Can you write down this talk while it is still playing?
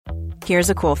Here's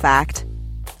a cool fact.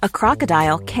 A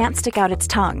crocodile can't stick out its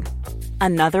tongue.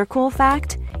 Another cool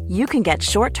fact, you can get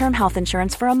short-term health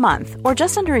insurance for a month or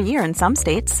just under a year in some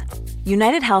states.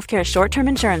 United Healthcare short-term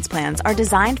insurance plans are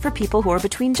designed for people who are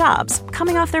between jobs,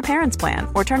 coming off their parents' plan,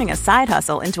 or turning a side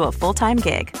hustle into a full-time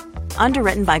gig.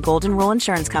 Underwritten by Golden Rule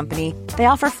Insurance Company, they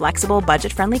offer flexible,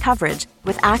 budget-friendly coverage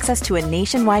with access to a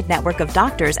nationwide network of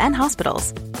doctors and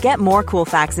hospitals. Get more cool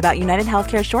facts about United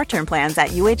Healthcare short-term plans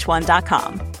at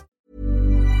uh1.com.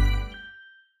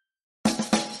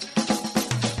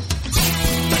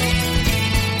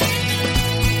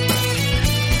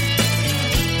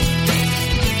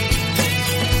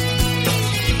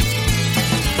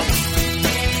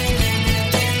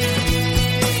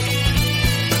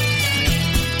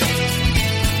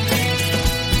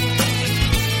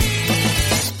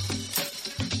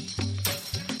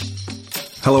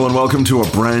 Hello and welcome to a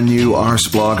brand new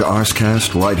Arseblog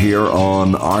Arsecast right here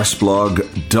on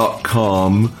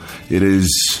arseblog.com. It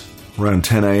is around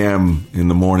 10 a.m. in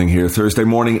the morning here, Thursday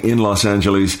morning in Los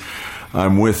Angeles.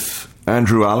 I'm with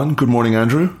Andrew Allen. Good morning,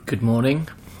 Andrew. Good morning.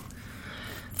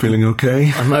 Feeling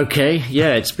okay? I'm okay.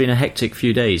 Yeah, it's been a hectic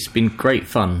few days. It's been great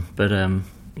fun, but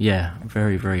yeah,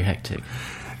 very, very hectic.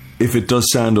 If it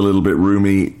does sound a little bit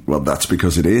roomy, well, that's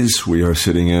because it is. We are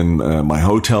sitting in my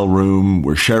hotel room.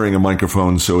 We're sharing a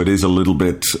microphone, so it is a little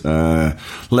bit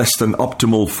less than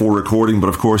optimal for recording. But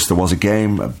of course, there was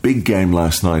a big game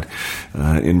last night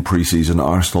in pre-season.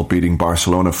 Arsenal beating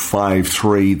Barcelona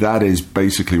 5-3. That is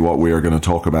basically what we are going to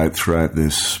talk about throughout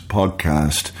this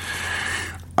podcast.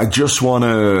 I just want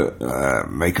to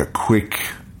make a quick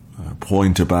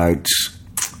point about...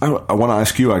 I want to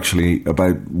ask you actually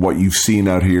about what you've seen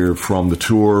out here from the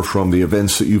tour, from the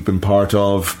events that you've been part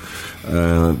of,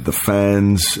 the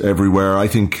fans everywhere. I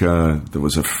think there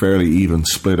was a fairly even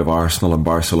split of Arsenal and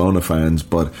Barcelona fans,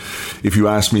 but if you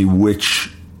ask me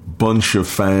which bunch of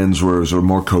fans were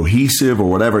more cohesive or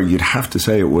whatever, you'd have to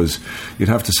say it was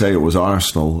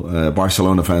Arsenal.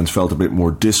 Barcelona fans felt a bit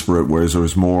more disparate, whereas there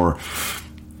was more...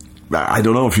 I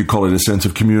don't know if you call it a sense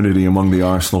of community among the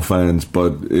Arsenal fans,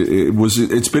 but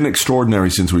it's been extraordinary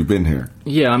since we've been here.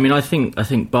 Yeah, I mean, I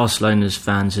think Barcelona's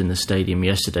fans in the stadium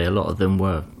yesterday, a lot of them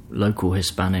were local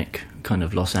Hispanic kind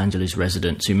of Los Angeles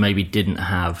residents who maybe didn't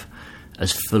have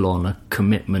as full on a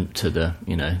commitment to the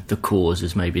cause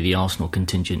as maybe the Arsenal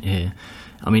contingent here.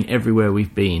 I mean, everywhere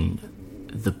we've been,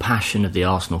 the passion of the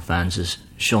Arsenal fans has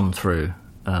shone through.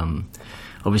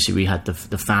 Obviously, we had the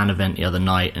fan event the other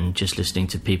night, and just listening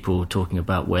to people talking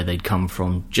about where they'd come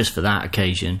from just for that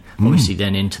occasion. Obviously,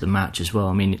 then into the match as well.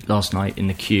 I mean, last night in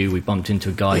the queue, we bumped into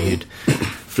a guy who'd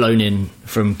flown in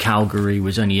from Calgary,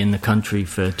 was only in the country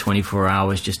for 24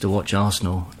 hours just to watch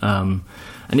Arsenal. And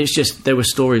it's just, there were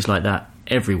stories like that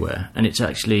everywhere. And it's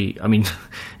actually, I mean,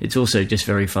 it's also just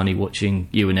very funny watching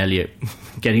you and Elliot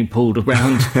getting pulled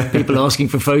around, people asking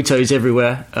for photos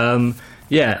everywhere.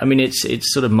 Yeah, I mean, it's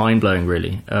sort of mind-blowing,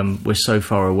 really. We're so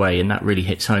far away, and that really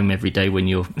hits home every day when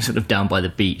you're sort of down by the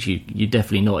beach. You're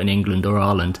definitely not in England or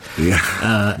Ireland.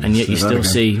 Yeah. And yet you still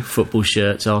see football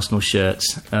shirts, Arsenal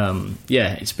shirts.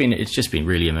 Yeah, it's just been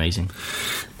really amazing.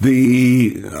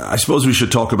 I suppose we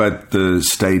should talk about the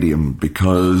stadium,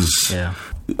 because... Yeah.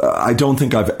 I don't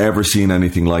think I've ever seen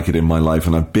anything like it in my life,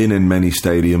 and I've been in many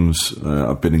stadiums.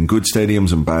 I've been in good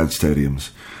stadiums and bad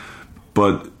stadiums.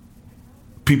 But...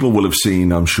 people will have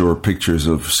seen, I'm sure, pictures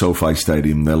of SoFi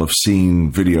Stadium. They'll have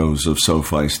seen videos of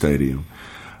SoFi Stadium.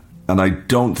 And I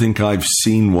don't think I've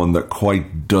seen one that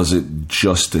quite does it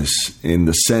justice in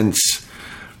the sense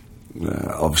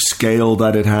of scale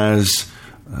that it has,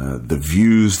 the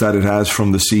views that it has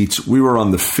from the seats. We were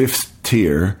on the 5th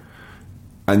tier,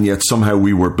 and yet somehow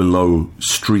we were below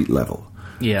street level.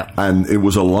 Yeah, and it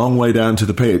was a long way down to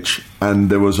the pitch, and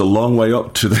there was a long way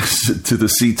up to the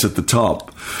seats at the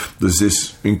top. There's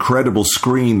this incredible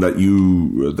screen that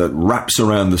wraps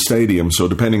around the stadium. So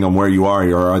depending on where you are,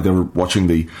 you're either watching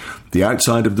the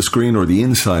outside of the screen or the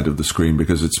inside of the screen,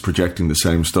 because it's projecting the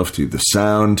same stuff to you. The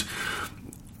sound,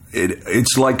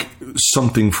 it's like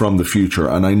something from the future.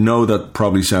 And I know that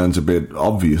probably sounds a bit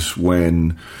obvious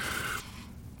when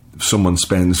someone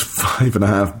spends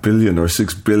 $5.5 billion or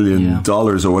 $6 billion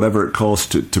or whatever it costs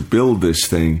to build this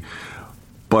thing.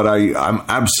 But I'm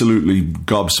absolutely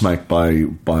gobsmacked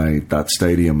by that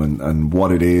stadium and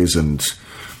what it is, and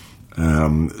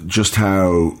just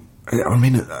how, I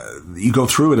mean, you go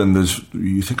through it and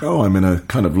you think, oh, I'm in a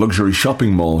kind of luxury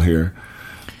shopping mall here.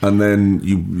 And then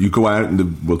you go out,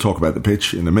 and we'll talk about the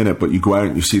pitch in a minute, but you go out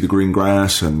and you see the green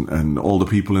grass and all the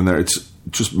people in there. It's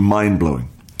just mind-blowing.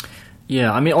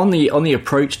 Yeah, I mean, on the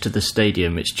approach to the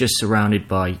stadium, it's just surrounded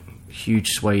by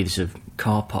huge swathes of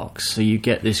car parks, so you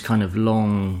get this kind of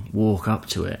long walk up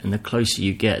to it, and the closer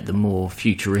you get, the more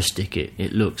futuristic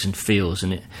it looks and feels,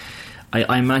 and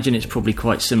I imagine it's probably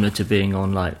quite similar to being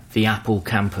on like the Apple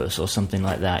campus or something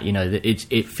like that. You know,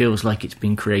 it feels like it's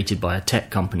been created by a tech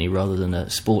company rather than a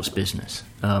sports business.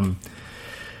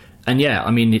 And yeah, I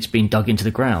mean, it's been dug into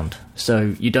the ground,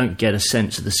 so you don't get a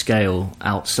sense of the scale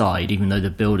outside, even though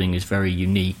the building is very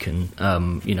unique and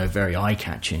very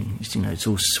eye-catching. It's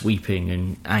all sweeping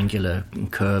and angular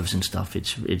and curves and stuff.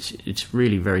 It's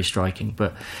really very striking.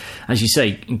 But as you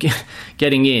say,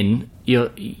 getting in,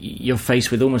 you're faced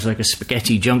with almost like a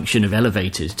spaghetti junction of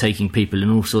elevators taking people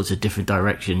in all sorts of different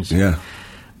directions. Yeah.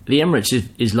 The Emirates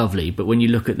is lovely, but when you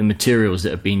look at the materials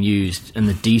that have been used and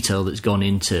the detail that's gone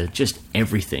into just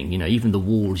everything, even the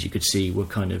walls you could see were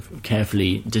kind of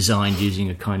carefully designed using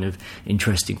a kind of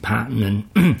interesting pattern,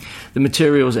 and the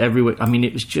materials everywhere. I mean,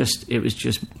 it was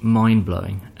just mind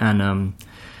blowing, and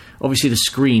obviously the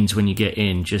screens when you get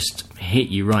in just hit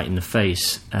you right in the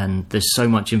face, and there's so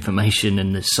much information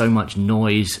and there's so much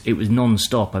noise. It was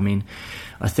non-stop. I mean,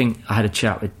 I think I had a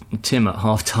chat with Tim at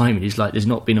half-time, and he's like, there's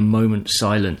not been a moment's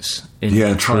silence in the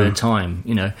entire time.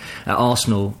 At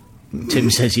Arsenal,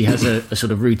 Tim says he has a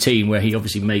sort of routine where he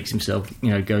obviously makes himself,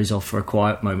 goes off for a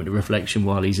quiet moment of reflection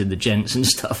while he's in the gents and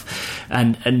stuff.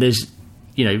 And there's,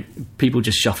 people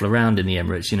just shuffle around in the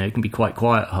Emirates. It can be quite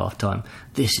quiet at half-time.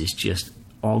 This is just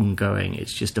ongoing.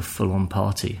 It's just a full-on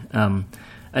party. I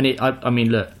mean,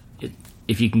 look,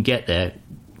 if you can get there,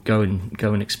 go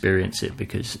and experience it,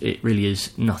 because it really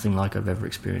is nothing like I've ever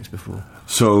experienced before.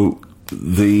 So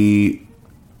the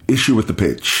issue with the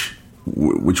pitch,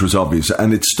 which was obvious,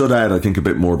 and it stood out, I think, a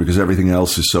bit more because everything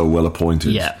else is so well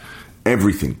appointed. Yeah.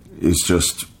 Everything is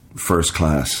just first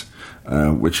class,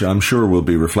 which I'm sure will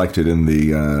be reflected in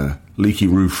the leaky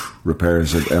roof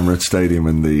repairs at Emirates Stadium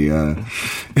in the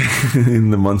in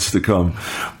the months to come.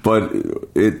 But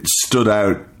it stood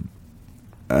out,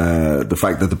 the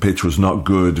fact that the pitch was not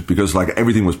good, because like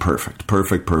everything was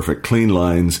perfect, clean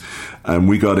lines, and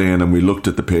we got in and we looked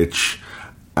at the pitch,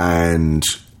 and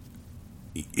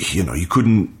you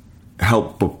couldn't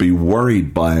help but be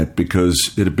worried by it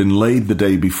because it had been laid the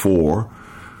day before,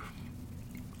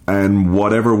 and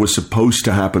whatever was supposed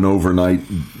to happen overnight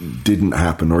didn't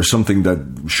happen, or something that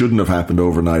shouldn't have happened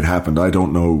overnight happened. I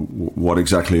don't know what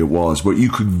exactly it was, but you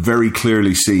could very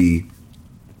clearly see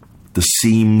the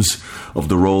seams of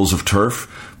the rolls of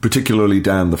turf, particularly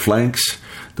down the flanks.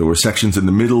 There were sections in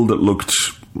the middle that looked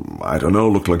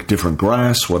like different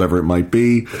grass, whatever it might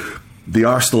be. The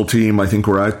Arsenal team, I think,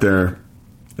 were out there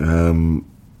doing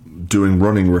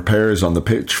running repairs on the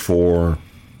pitch for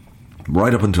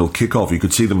right up until kickoff. You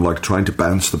could see them like trying to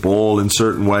bounce the ball in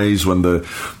certain ways. When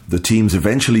the teams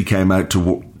eventually came out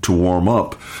to warm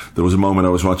up, there was a moment I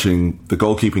was watching the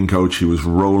goalkeeping coach. He was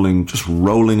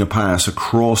rolling a pass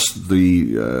across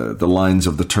the lines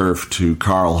of the turf to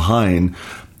Karl Hein,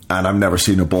 and I've never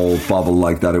seen a ball bobble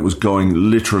like that. It was going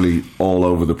literally all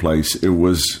over the place. It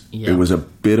was a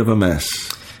bit of a mess.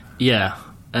 Yeah,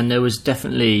 and there was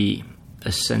definitely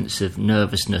a sense of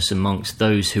nervousness amongst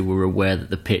those who were aware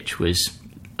that the pitch was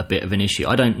a bit of an issue.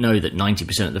 I don't know that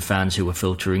 90% of the fans who were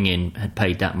filtering in had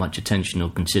paid that much attention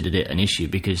or considered it an issue,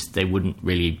 because they wouldn't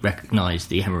really recognise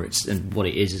the Emirates and what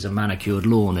it is a manicured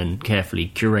lawn and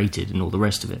carefully curated and all the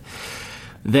rest of it.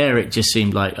 There it just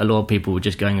seemed like a lot of people were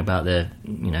just going about their,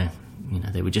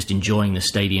 they were just enjoying the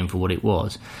stadium for what it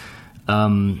was.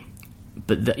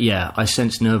 But I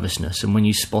sensed nervousness, and when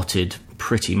you spotted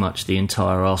pretty much the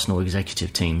entire Arsenal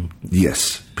executive team,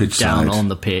 yes, pitch down side, on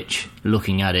the pitch,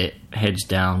 looking at it, heads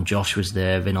down. Josh was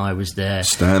there, Vinay was there,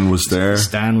 Stan was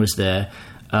there,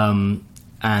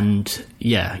 and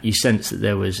you sense that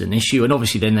there was an issue. And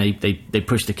obviously, then they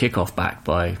pushed the kickoff back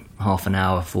by half an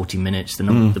hour, 40 minutes.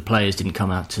 The players didn't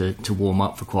come out to warm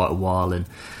up for quite a while, and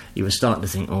you were starting to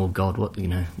think, oh God,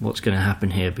 what's going to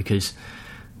happen here? Because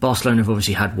Barcelona have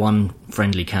obviously had one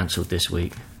friendly cancelled this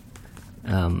week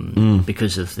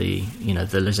because of the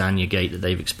lasagna gate that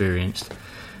they've experienced,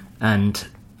 and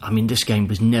I mean this game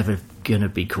was never going to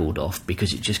be called off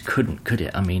because it just couldn't, could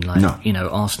it? I mean,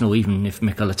 Arsenal, even if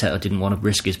Mikel Arteta didn't want to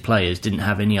risk his players, didn't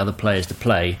have any other players to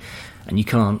play, and you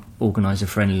can't organise a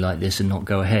friendly like this and not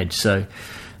go ahead. So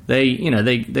they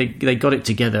got it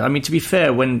together. I mean, to be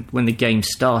fair, when the game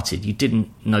started, you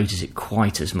didn't notice it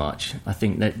quite as much. I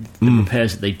think that the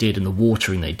repairs that they did and the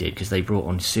watering they did, because they brought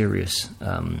on serious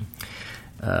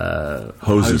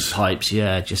hose pipes,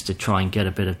 just to try and get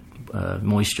a bit of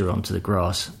moisture onto the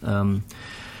grass.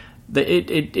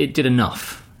 It did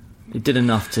enough. It did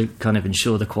enough to kind of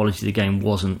ensure the quality of the game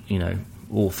wasn't,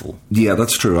 awful. Yeah,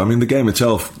 that's true. I mean, the game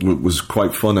itself was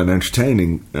quite fun and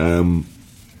entertaining.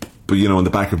 But in the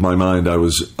back of my mind, I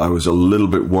was a little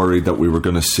bit worried that we were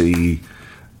going to see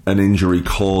an injury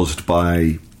caused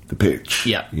by the pitch.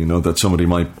 Yeah. That somebody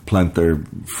might plant their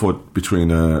foot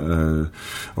between a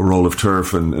roll of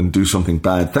turf and do something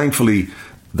bad. Thankfully,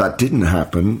 that didn't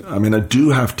happen. I mean, I do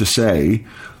have to say,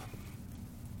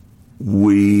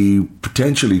 we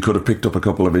potentially could have picked up a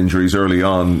couple of injuries early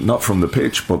on, not from the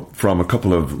pitch, but from a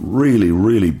couple of really,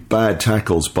 really bad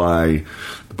tackles by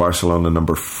the Barcelona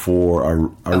number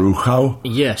 4, Araujo.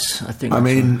 Yes, I think. I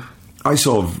mean, I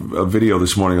saw a video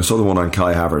this morning. I saw the one on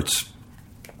Kai Havertz.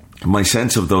 My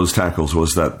sense of those tackles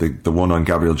was that the one on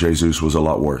Gabriel Jesus was a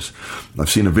lot worse. I've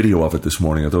seen a video of it this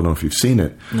morning. I don't know if you've seen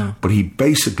it. No. But he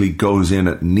basically goes in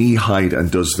at knee height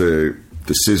and does the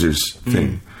scissors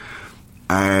thing.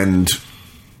 And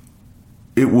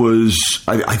it was,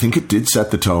 I think it did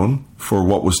set the tone for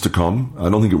what was to come. I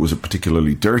don't think it was a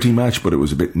particularly dirty match, but it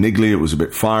was a bit niggly, it was a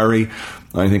bit fiery.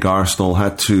 I think Arsenal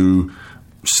had to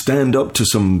stand up to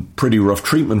some pretty rough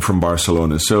treatment from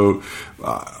Barcelona. So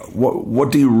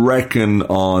what do you reckon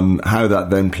on how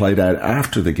that then played out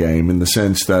after the game, in the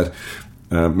sense that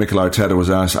Mikel Arteta was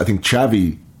asked, I think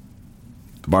Xavi,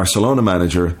 the Barcelona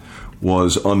manager,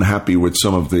 was unhappy with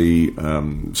some of the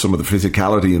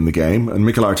physicality in the game, and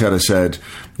Mikel Arteta said,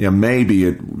 "Yeah, maybe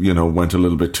it went a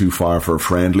little bit too far for a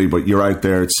friendly, but you're out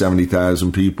there, it's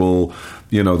 70,000 people,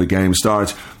 the game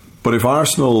starts." But if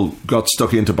Arsenal got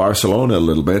stuck into Barcelona a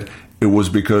little bit, it was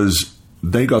because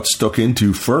they got stuck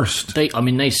into first. They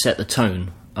set the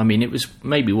tone. I mean, it was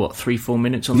maybe 3-4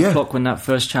 minutes on the clock when that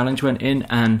first challenge went in,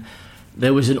 and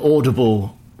there was an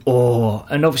audible.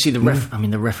 And obviously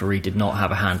the referee did not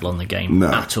have a handle on the game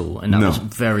at all, and that was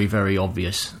very, very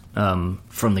obvious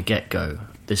from the get-go.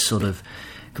 This sort of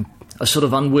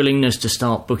unwillingness to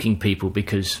start booking people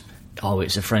because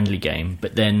it's a friendly game,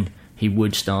 but then he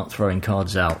would start throwing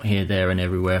cards out here, there, and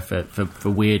everywhere for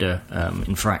weirder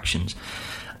infractions.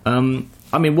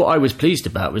 What I was pleased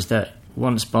about was that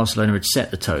once Barcelona had set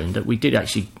the tone, that we did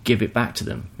actually give it back to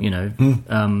them.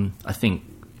 I think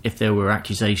if there were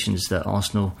accusations that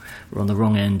Arsenal were on the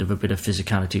wrong end of a bit of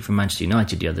physicality from Manchester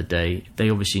United the other day, they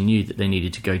obviously knew that they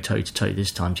needed to go toe-to-toe this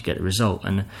time to get a result,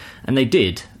 and they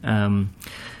did.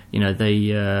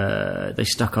 They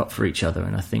stuck up for each other,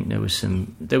 and I think there was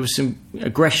some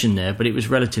aggression there, but it was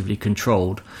relatively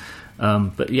controlled.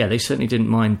 But yeah, they certainly didn't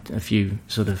mind a few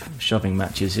sort of shoving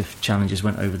matches if challenges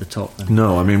went over the top.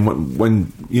 No, I mean,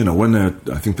 when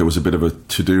I think there was a bit of a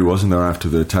to-do, wasn't there, after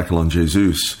the tackle on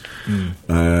Jesus,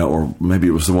 or maybe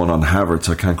it was the one on Havertz,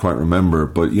 I can't quite remember,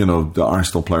 but the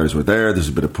Arsenal players were there, there's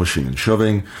a bit of pushing and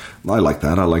shoving. I like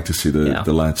that. I like to see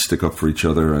the lads stick up for each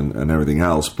other and everything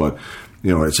else, but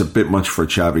it's a bit much for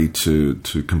Xavi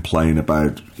to complain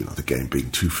about, the game being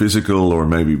too physical, or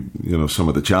maybe, some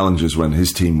of the challenges when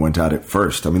his team went at it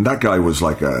first. I mean, that guy was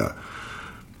like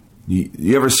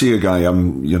you ever see a guy,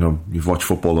 you've watched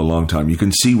football a long time, you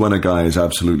can see when a guy is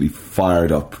absolutely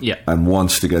fired up and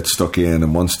wants to get stuck in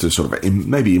and wants to sort of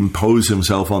maybe impose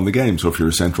himself on the game. So if you're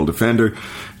a central defender,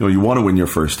 you want to win your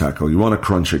first tackle, you want to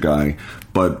crunch a guy,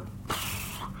 but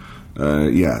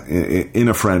in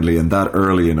a friendly, and that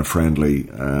early in a friendly,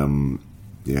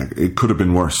 it could have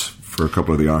been worse for a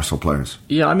couple of the Arsenal players.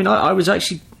 Yeah, I mean, I was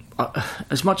actually,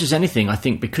 as much as anything, I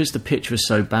think because the pitch was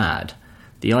so bad,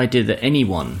 the idea that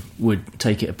anyone would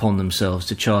take it upon themselves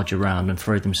to charge around and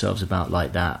throw themselves about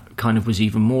like that kind of was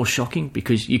even more shocking,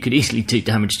 because you could easily do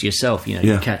damage to yourself.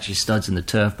 You catch your studs in the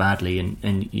turf badly,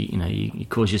 and you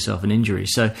cause yourself an injury.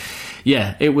 So,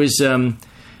 yeah, it was.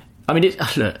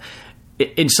 Look.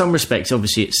 In some respects,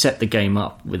 obviously, it set the game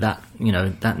up with that,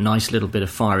 that nice little bit of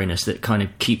fieriness that kind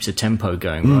of keeps a tempo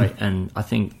going, right? And I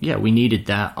think, we needed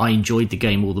that. I enjoyed the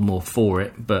game all the more for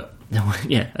it, but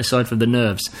aside from the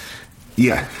nerves.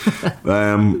 Yeah.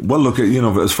 Well, look,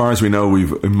 as far as we know,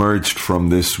 we've emerged from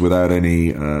this without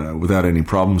any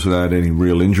problems, without any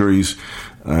real injuries.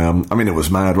 It was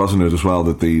mad, wasn't it, as well,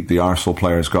 that the Arsenal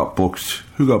players got booked.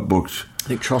 Who got booked? I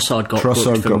think Trossard got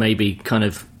booked for maybe kind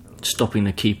of stopping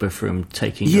the keeper from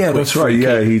taking. Yeah, that's right.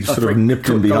 Yeah, he sort of nipped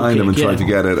him behind him and tried to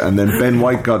get it, and then Ben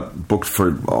White got booked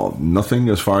for nothing,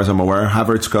 as far as I'm aware.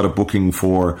 Havertz got a booking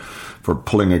for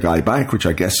pulling a guy back, which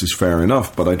I guess is fair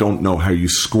enough, but I don't know how you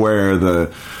square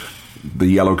the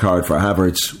yellow card for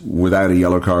Havertz without a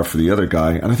yellow card for the other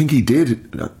guy. And I think he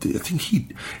did. I think he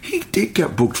did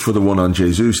get booked for the one on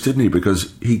Jesus, didn't he?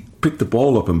 Because he picked the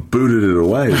ball up and booted it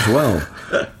away as well.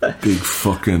 Big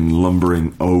fucking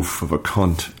lumbering oaf of a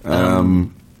cunt.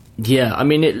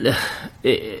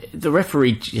 The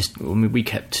referee we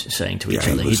kept saying to each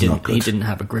other he didn't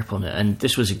have a grip on it, and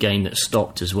this was a game that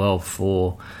stopped as well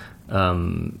for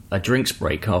a drinks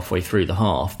break halfway through the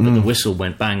half, but the whistle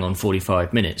went bang on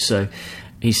 45 minutes. So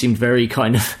he seemed very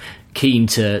kind of keen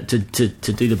to do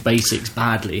the basics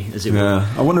badly, as it were.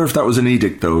 I wonder if that was an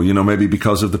edict, though, maybe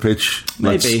because of the pitch.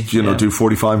 Maybe, do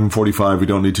 45 and 45. We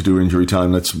don't need to do injury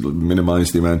time. Let's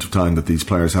minimise the amount of time that these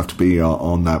players have to be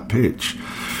on that pitch.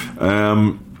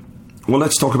 Well,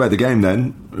 let's talk about the game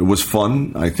then. It was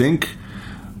fun, I think.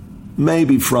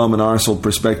 Maybe from an Arsenal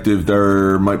perspective,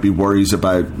 there might be worries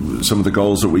about some of the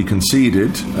goals that we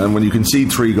conceded. And when you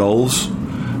concede 3 goals,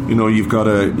 you've got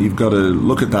to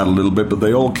look at that a little bit. But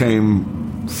they all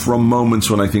came from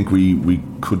moments when I think we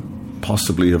could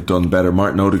possibly have done better.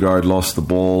 Martin Odegaard lost the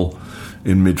ball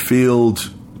in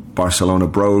midfield. Barcelona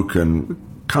broke and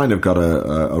kind of got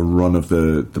a run of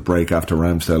the break after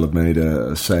Ramsdale had made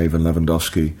a save, and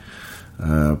Lewandowski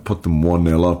put them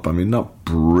 1-0 up. I mean, not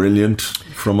brilliant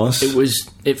from us.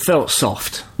 It felt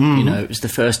soft. It was the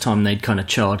first time they'd kind of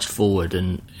charged forward,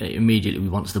 and immediately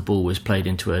once the ball was played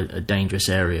into a dangerous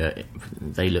area,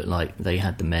 they looked like they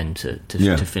had the men to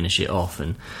finish it off.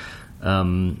 And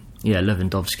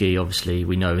Lewandowski, obviously,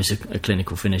 we know is a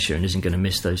clinical finisher and isn't going to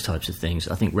miss those types of things.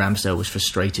 I think Ramsdale was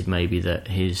frustrated maybe that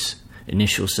his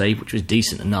initial save, which was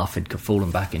decent enough, had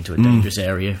fallen back into a dangerous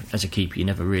area. As a keeper, you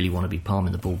never really want to be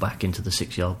palming the ball back into the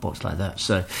 6-yard box like that.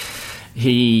 So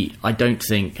he, I don't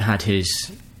think, had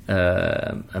his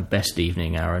best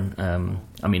evening, Aaron.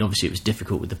 I mean, obviously it was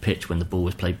difficult with the pitch when the ball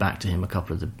was played back to him a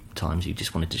couple of the times. He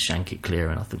just wanted to shank it clear,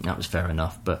 and I think that was fair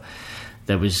enough. But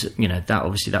there was,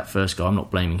 that first goal, I'm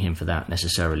not blaming him for that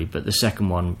necessarily, but the second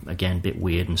one, again, a bit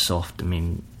weird and soft. I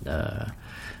mean,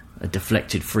 a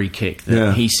deflected free kick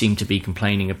that he seemed to be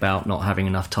complaining about not having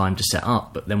enough time to set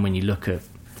up, but then when you look at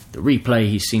the replay,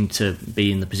 he seemed to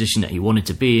be in the position that he wanted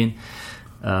to be in.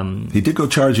 He did go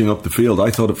charging up the field.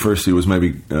 I thought at first he was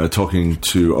maybe talking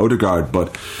to Odegaard,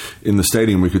 but in the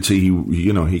stadium we could see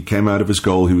he came out of his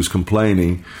goal, he was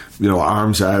complaining,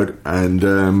 arms out,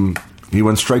 and he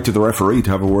went straight to the referee to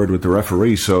have a word with the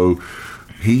referee. So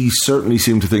he certainly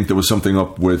seemed to think there was something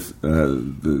up with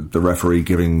the referee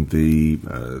giving the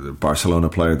Barcelona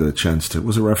player the chance to,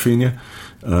 was it Rafinha?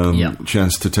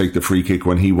 Chance to take the free kick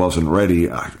when he wasn't ready.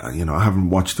 I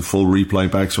haven't watched the full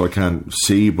replay back, so I can't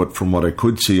see, but from what I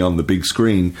could see on the big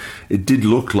screen, it did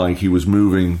look like he was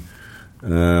moving.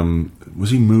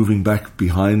 Was he moving back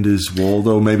behind his wall,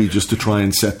 though, maybe just to try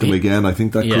and set them again? I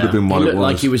think that could have been what it was. It looked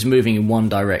like he was moving in one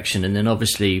direction, and then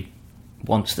obviously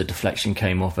once the deflection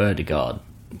came off Odegaard,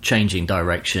 changing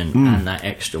direction and that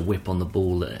extra whip on the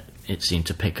ball that it seemed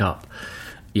to pick up,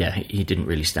 he didn't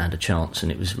really stand a chance,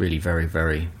 and it was really very,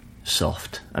 very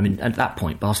soft. I mean, at that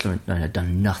point, Barcelona had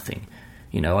done nothing.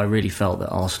 I really felt that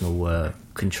Arsenal were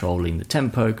controlling the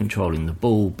tempo, controlling the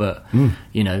ball, but, I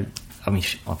mean,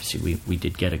 obviously we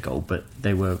did get a goal, but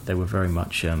they were very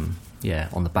much, on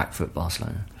the back foot,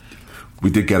 Barcelona. We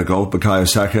did get a goal. Bukayo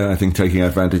Saka, I think, taking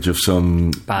advantage of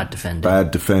some bad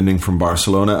defending from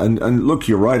Barcelona. And look,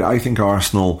 you're right. I think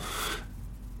Arsenal,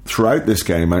 throughout this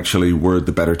game, actually were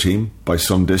the better team by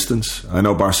some distance. I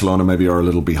know Barcelona maybe are a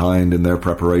little behind in their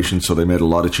preparation, so they made a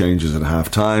lot of changes at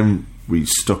half-time. We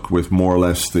stuck with more or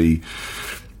less the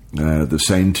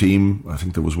same team. I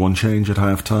think there was one change at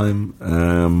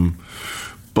half-time.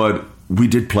 But we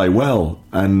did play well.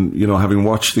 And, having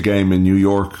watched the game in New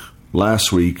York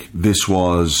last week, this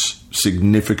was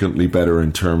significantly better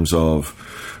in terms of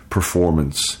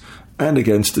performance, and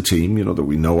against a team that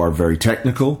we know are very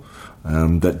technical,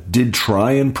 that did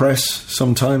try and press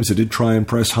sometimes. They did try and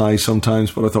press high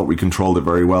sometimes, but I thought we controlled it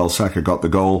very well. Saka got the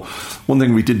goal. One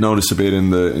thing we did notice a bit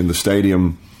in the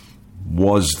stadium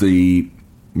was the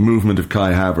movement of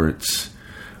Kai Havertz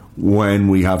when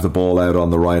we have the ball out on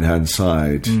the right-hand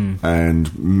side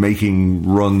and making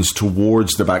runs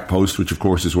towards the back post, which of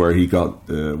course is where he got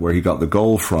the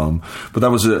goal from. But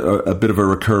that was a bit of a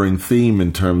recurring theme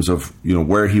in terms of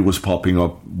where he was popping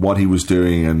up, what he was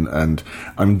doing, and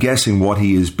I'm guessing what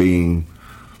he is being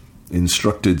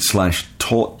instructed /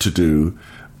 taught to do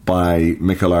by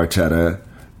Mikel Arteta,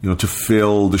 to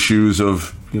fill the shoes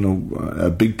of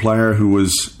a big player who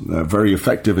was very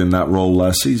effective in that role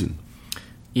last season.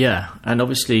 Yeah, and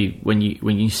obviously when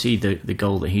you see the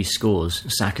goal that he scores,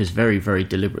 Saka's very, very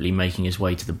deliberately making his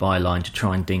way to the byline to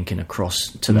try and dink in across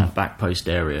to that back post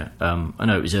area. I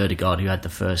know it was Odegaard who had the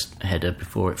first header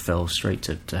before it fell straight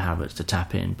to Havertz to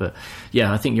tap in, but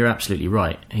I think you're absolutely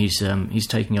right. He's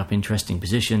taking up interesting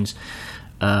positions.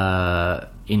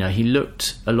 He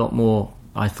looked a lot more,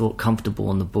 I thought, comfortable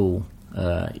on the ball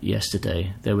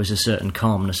yesterday. There was a certain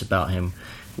calmness about him,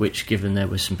 which, given there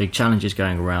were some big challenges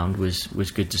going around,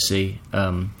 was good to see.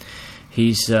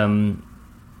 He's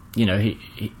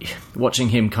watching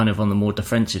him kind of on the more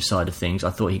defensive side of things, I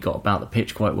thought he got about the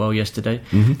pitch quite well yesterday.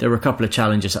 There were a couple of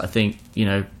challenges that I think,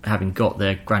 having got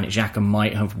there, Granit Xhaka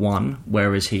might have won,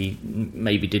 whereas he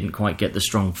maybe didn't quite get the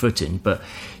strong footing. But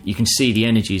you can see the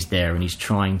energy's there, and he's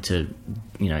trying to,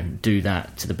 do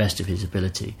that to the best of his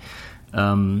ability.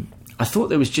 I thought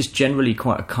there was just generally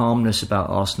quite a calmness about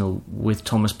Arsenal with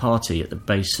Thomas Partey at the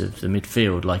base of the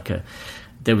midfield,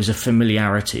 there was a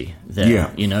familiarity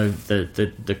there.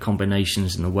 The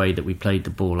combinations and the way that we played the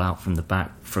ball out from the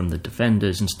back, from the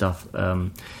defenders and stuff.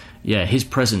 His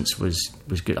presence was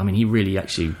good. I mean, he really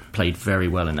actually played very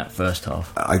well in that first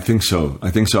half. I think so.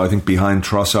 I think behind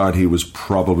Trossard, he was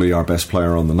probably our best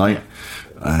player on the night.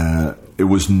 It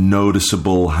was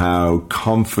noticeable how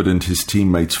confident his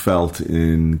teammates felt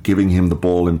in giving him the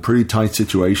ball in pretty tight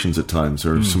situations at times.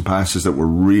 There were some passes that were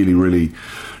really, really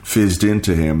fizzed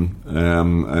into him,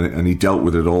 and he dealt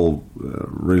with it all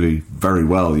really very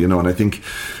well, And I think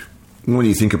when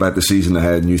you think about the season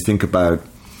ahead and you think about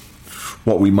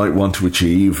what we might want to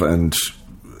achieve and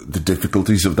the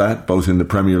difficulties of that, both in the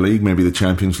Premier League, maybe the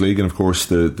Champions League, and of course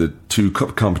the two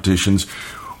cup competitions,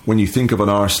 when you think of an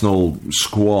Arsenal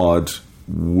squad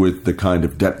with the kind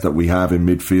of depth that we have in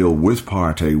midfield, with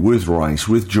Partey, with Rice,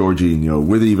 with Jorginho,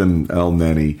 with even El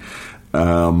Neni,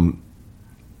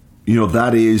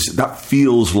 that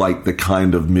feels like the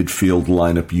kind of midfield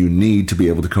lineup you need to be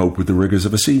able to cope with the rigours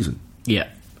of a season. Yeah,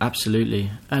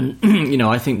 absolutely. And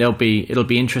I think it'll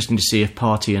be interesting to see if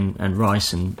Partey and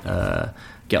Rice and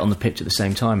get on the pitch at the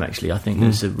same time. Actually, I think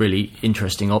there's a really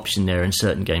interesting option there in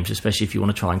certain games, especially if you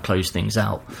want to try and close things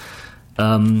out.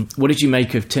 What did you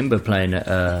make of Timber playing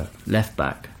at left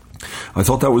back? I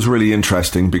thought that was really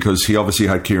interesting because he obviously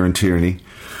had Kieran Tierney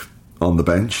on the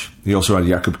bench. He also had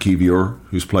Jakub Kiwior,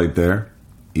 who's played there.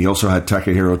 He also had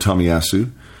Takahiro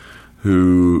Tomiyasu,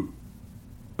 who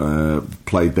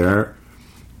played there.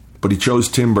 But he chose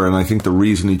Timber, and I think the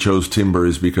reason he chose Timber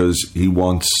is because he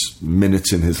wants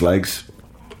minutes in his legs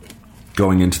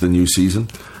going into the new season.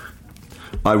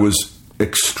 I was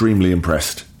extremely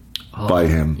impressed by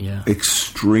him. Yeah.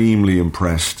 Extremely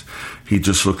impressed. He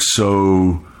just looks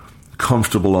so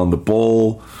comfortable on the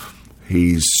ball.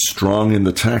 He's strong in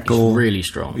the tackle. He's really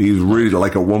strong. He's really,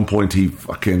 at one point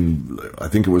I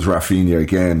think it was Rafinha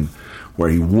again, where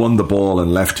he won the ball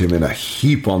and left him in a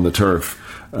heap on the turf.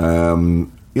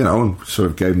 And sort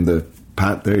of gave him the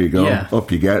pat, there you go,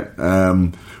 up you get.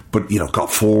 But, got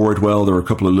forward well. There were a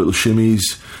couple of little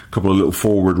shimmies, a couple of little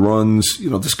forward runs.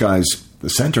 This guy's the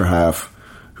centre half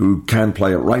who can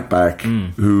play at right back,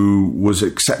 who was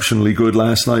exceptionally good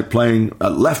last night playing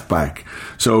at left back.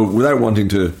 So without wanting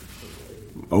to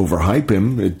overhype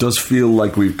him, it does feel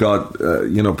like we've got,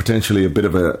 potentially a bit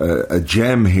of a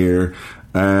gem here.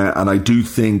 And I do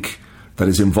think that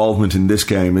his involvement in this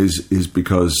game is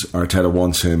because Arteta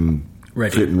wants him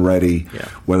fit and ready,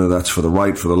 whether that's for the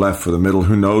right, for the left, for the middle,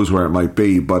 who knows where it might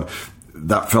be, but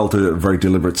that felt a very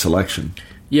deliberate selection.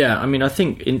 Yeah, I mean, I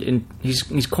think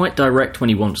he's quite direct when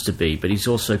he wants to be, but he's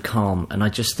also calm, and I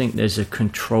just think there's a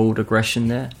controlled aggression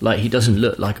there. Like, he doesn't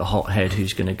look like a hothead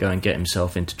who's going to go and get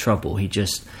himself into trouble. He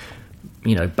just,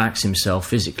 backs himself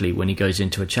physically when he goes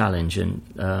into a challenge,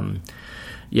 and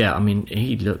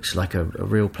he looks like a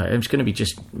real player. It's going to be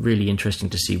just really interesting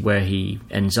to see where he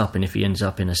ends up, and if he ends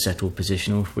up in a settled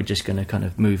position, or if we're just going to kind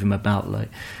of move him about like,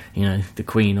 the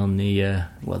Queen on the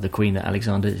Queen that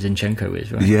Alexander Zinchenko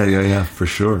is, right? Yeah, for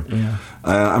sure. Yeah.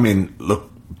 Look,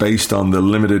 based on the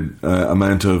limited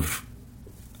amount of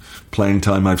playing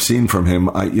time I've seen from him,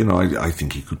 I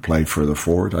think he could play further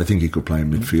forward. I think he could play in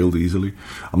midfield easily.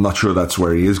 I'm not sure that's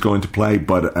where he is going to play,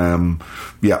 but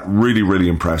really, really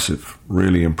impressive.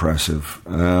 Really impressive.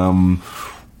 We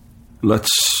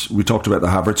talked about the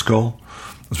Havertz goal.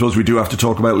 I suppose we do have to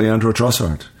talk about Leandro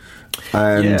Trossard.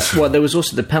 And well, there was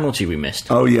also the penalty we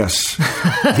missed. Oh, yes.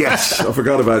 Yes, I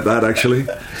forgot about that, actually.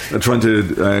 I'm trying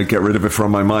to get rid of it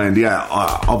from my mind. Yeah,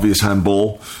 obvious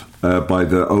handball by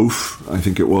the Oaf, I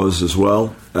think it was as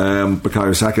well.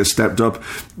 Bukayo Saka stepped up.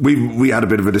 We had a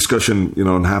bit of a discussion,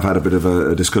 and have had a bit of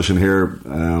a discussion here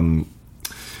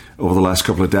over the last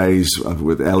couple of days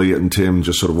with Elliot and Tim,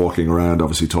 just sort of walking around,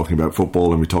 obviously talking about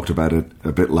football, and we talked about it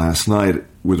a bit last night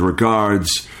with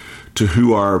regards to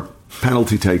who our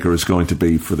penalty taker is going to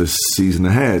be for this season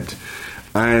ahead.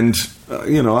 And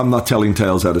I'm not telling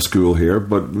tales out of school here,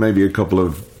 but maybe a couple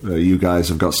of you guys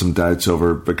have got some doubts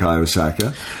over Bukayo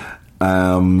Saka.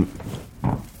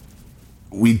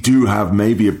 We do have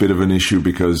maybe a bit of an issue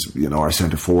because, our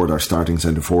starting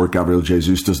centre forward, Gabriel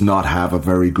Jesus, does not have a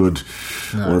very good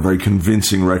or a very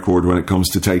convincing record when it comes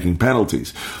to taking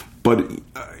penalties. But,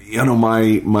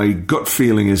 my gut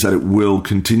feeling is that it will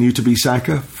continue to be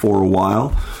Saka for a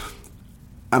while.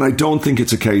 And I don't think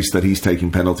it's a case that he's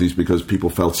taking penalties because people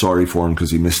felt sorry for him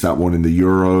because he missed that one in the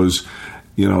Euros.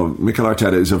 Mikel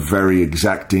Arteta is a very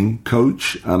exacting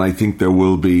coach, and I think there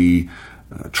will be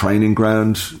training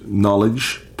ground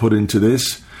knowledge put into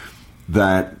this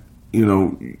that,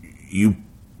 you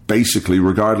basically,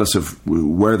 regardless of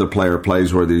where the player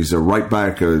plays, whether he's a right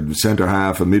back, a centre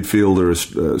half, a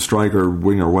midfielder, a striker,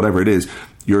 winger, whatever it is,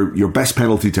 your best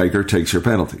penalty taker takes your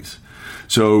penalties.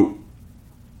 So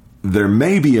there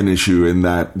may be an issue in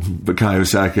that Bukayo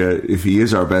Saka, if he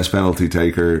is our best penalty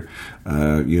taker,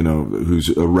 who's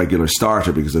a regular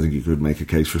starter, because I think you could make a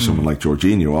case for someone like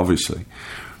Jorginho, obviously.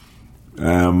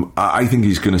 I think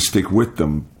he's going to stick with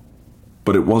them.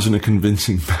 But it wasn't a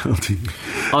convincing penalty.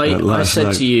 I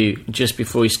said to you just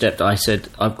before he stepped, I said,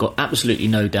 I've got absolutely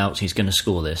no doubts he's going to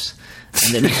score this.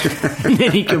 And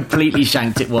then he completely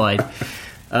shanked it wide.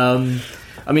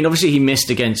 Obviously he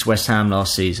missed against West Ham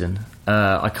last season.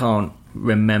 I can't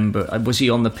remember. Was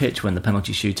he on the pitch when the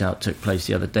penalty shootout took place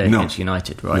the other day against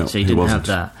United, right? No, so he didn't wasn't.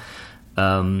 have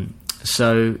that.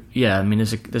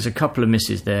 There's a couple of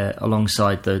misses there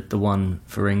alongside the one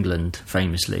for England,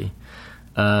 famously.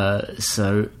 He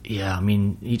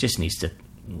just needs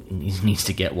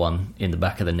to get one in the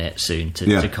back of the net soon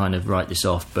to kind of write this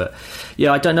off. But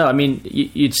I don't know.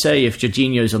 You'd say if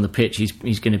Jorginho's on the pitch,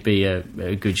 he's going to be a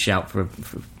good shout for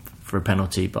a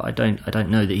penalty. But I don't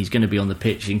know that he's going to be on the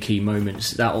pitch in key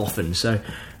moments that often. So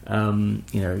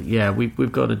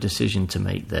we've got a decision to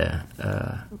make there.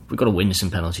 We've got to win some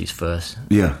penalties first.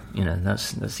 Yeah,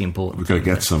 that's the important. We've got to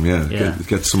get some.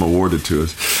 Get some awarded to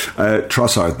us.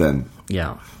 Trossard then.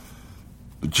 Yeah,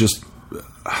 just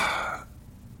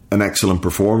an excellent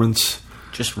performance.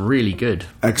 Just really good.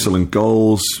 Excellent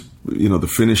goals. The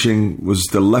finishing was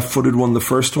the left-footed one, the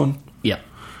first one. Yeah.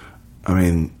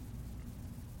 I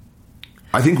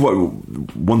think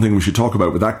one thing we should talk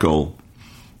about with that goal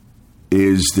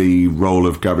is the role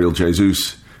of Gabriel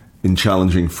Jesus in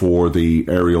challenging for the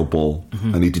aerial ball.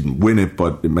 Mm-hmm. And he didn't win it,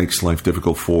 but it makes life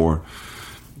difficult for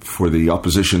the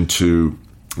opposition to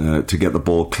get the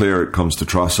ball clear. It comes to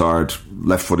Trossard,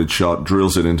 left-footed shot,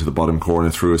 drills it into the bottom corner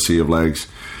through a sea of legs.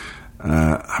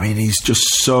 He's just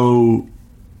so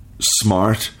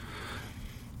smart.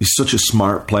 He's such a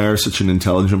smart player, such an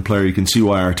intelligent player. You can see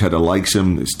why Arteta likes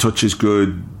him. His touch is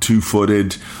good,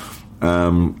 two-footed,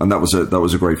 and that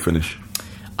was a great finish.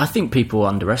 I think people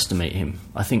underestimate him.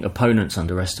 I think opponents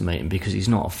underestimate him because he's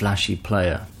not a flashy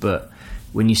player, but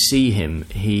when you see him,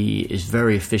 he is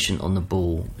very efficient on the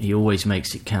ball. He always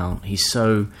makes it count. He's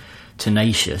so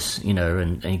tenacious,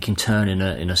 and he can turn in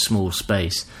a small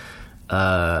space.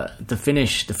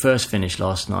 The first finish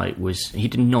last night he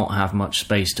did not have much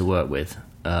space to work with.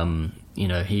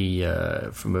 He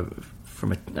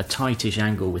from a tightish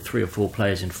angle with 3 or 4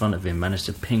 players in front of him managed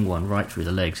to ping one right through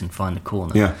the legs and find the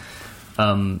corner. Yeah.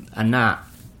 And that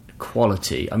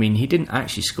quality, he didn't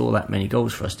actually score that many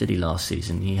goals for us, did he, last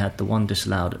season? He had the one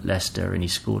disallowed at Leicester and he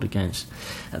scored at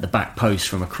the back post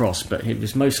from a cross, but it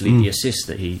was mostly the assist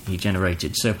that he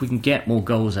generated. So if we can get more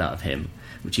goals out of him,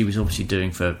 which he was obviously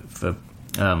doing for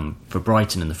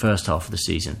Brighton in the first half of the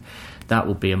season, that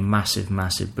will be a massive,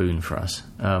 massive boon for us.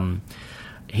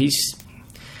 He's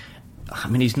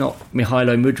not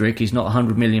Mihailo Mudryk, he's not a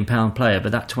 £100 million player,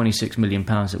 but that £26 million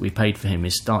that we paid for him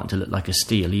is starting to look like a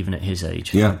steal even at his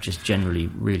age. Yeah. I'm just generally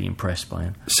really impressed by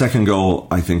him. Second goal,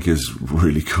 I think, is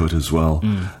really good as well,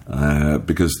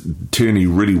 because Tierney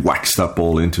really whacks that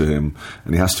ball into him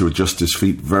and he has to adjust his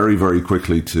feet very, very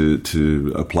quickly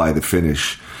to apply the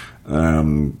finish.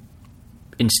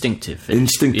 Instinctive,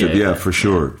 for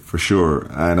sure.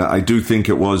 And I do think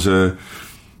it was a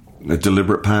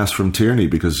deliberate pass from Tierney,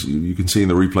 because you can see in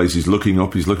the replays he's looking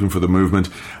up, he's looking for the movement,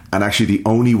 and actually the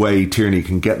only way Tierney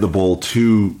can get the ball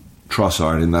to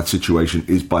Trossard in that situation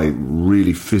is by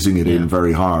really fizzing it in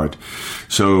very hard.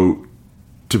 So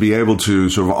to be able to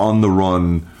sort of on the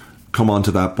run come onto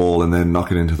that ball and then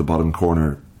knock it into the bottom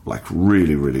corner,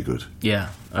 really, really good. Yeah.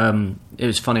 It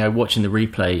was funny, I watching the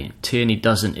replay, Tierney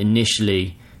doesn't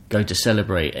initially go to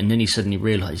celebrate, and then he suddenly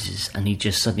realises, and he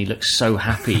just suddenly looks so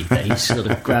happy that he's sort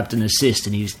of grabbed an assist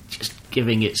and he's just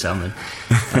giving it some.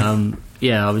 And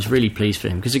I was really pleased for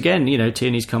him, because again,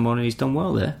 Tierney's come on and he's done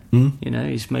well there.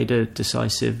 He's made a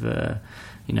decisive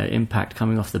impact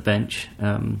coming off the bench.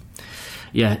 And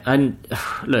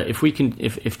look,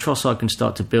 if Trossard can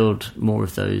start to build more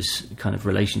of those kind of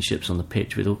relationships on the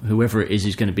pitch with whoever it is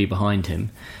who's going to be behind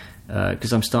him,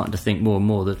 because I'm starting to think more and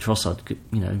more that Trossard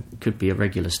could be a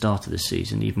regular starter this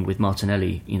season, even with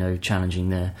Martinelli challenging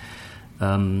there.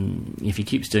 If he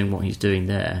keeps doing what he's doing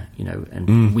there,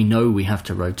 and we know we have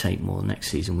to rotate more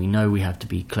next season. We know we have to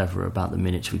be clever about the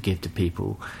minutes we give to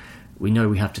people. We know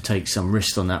we have to take some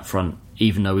risks on that front,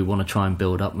 even though we want to try and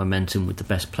build up momentum with the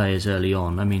best players early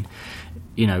on. I mean,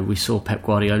 we saw Pep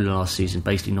Guardiola last season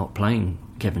basically not playing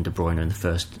Kevin De Bruyne in the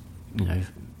first,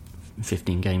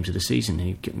 15 games of the season.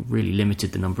 He really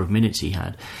limited the number of minutes he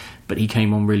had, but he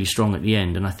came on really strong at the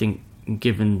end. And I think,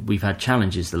 given we've had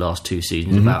challenges the last 2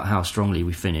 seasons about how strongly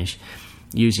we finish,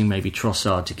 using maybe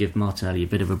Trossard to give Martinelli a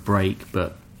bit of a break,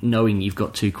 but knowing you've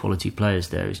got 2 quality players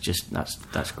there is just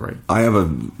that's great. I have a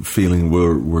feeling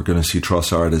we're going to see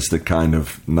Trossard as the kind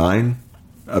of 9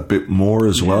 a bit more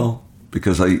as well,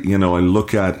 because I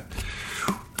look at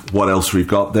what else we've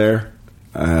got there,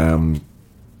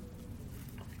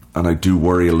 and I do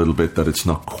worry a little bit that it's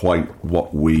not quite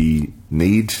what we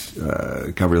need.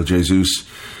 Gabriel Jesus,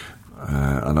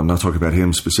 and I'm not talking about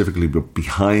him specifically, but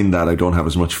behind that I don't have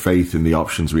as much faith in the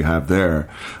options we have there.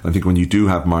 I think when you do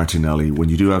have Martinelli, when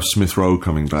you do have Smith Rowe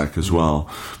coming back as well,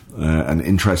 and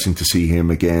interesting to see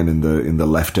him again in the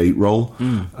left 8 role,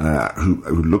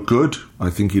 who looked good. I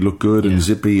think he looked good and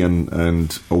zippy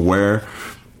and aware.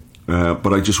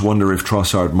 But I just wonder if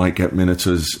Trossard might get minutes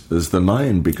as the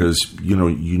 9, because you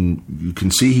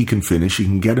can see he can finish, he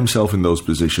can get himself in those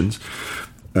positions.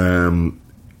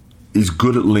 He's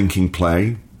good at linking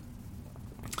play,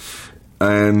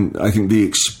 and I think the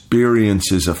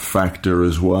experience is a factor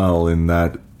as well, in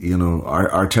that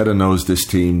Arteta knows this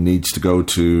team needs to go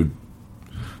to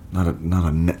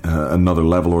another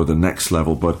level or the next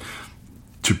level, but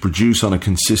to produce on a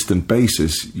consistent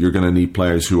basis, you're going to need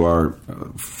players who are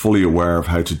fully aware of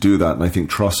how to do that. And I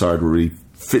think Trossard really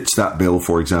fits that bill,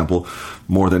 for example,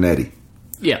 more than Eddie.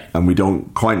 Yeah. And we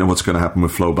don't quite know what's going to happen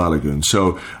with Flo Balogun.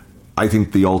 So I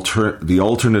think the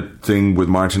alternate thing with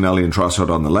Martinelli and Trossard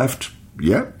on the left,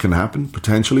 can happen,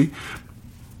 potentially.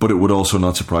 But it would also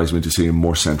not surprise me to see him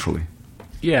more centrally.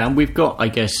 Yeah, and we've got, I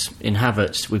guess, in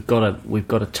Havertz, we've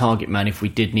got a target man if we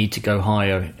did need to go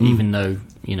higher, even though,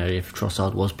 if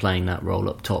Trossard was playing that role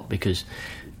up top, because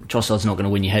Trossard's not going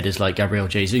to win you headers like Gabriel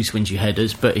Jesus wins you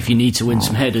headers, but if you need to win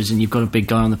some headers and you've got a big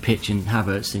guy on the pitch in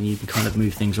Havertz, then you can kind of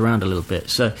move things around a little bit.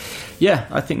 So, yeah,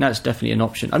 I think that's definitely an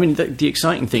option. I mean, the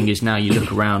exciting thing is now you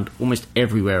look around almost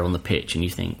everywhere on the pitch and you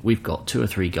think, we've got 2 or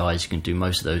 3 guys who can do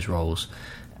most of those roles,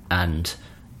 and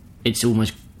it's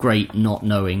almost great not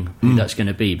knowing who that's going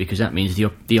to be, because that means the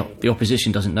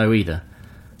opposition doesn't know either.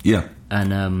 Yeah.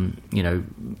 And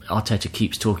Arteta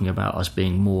keeps talking about us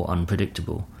being more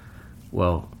unpredictable.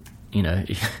 Well,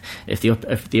 if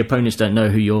the opponents don't know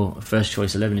who your first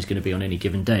choice 11 is going to be on any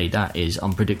given day, that is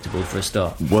unpredictable for a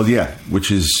start. Well, yeah,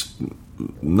 which is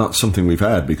not something we've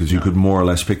had, because you could more or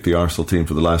less pick the Arsenal team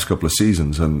for the last couple of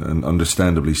seasons, and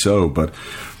understandably so, but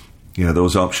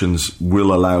those options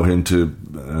will allow him to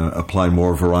apply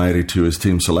more variety to his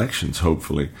team selections,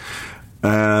 hopefully.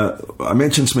 I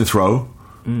mentioned Smith Rowe.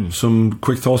 Some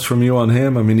quick thoughts from you on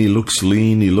him? I mean, he looks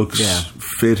lean, he looks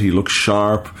fit, he looks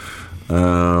sharp.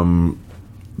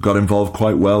 Got involved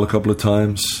quite well a couple of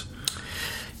times.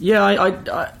 Yeah,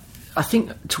 I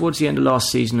think towards the end of last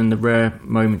season, and the rare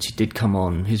moments he did come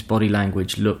on, his body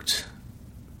language looked,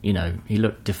 he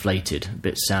looked deflated, a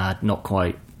bit sad, not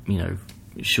quite,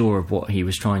 sure of what he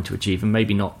was trying to achieve, and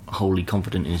maybe not wholly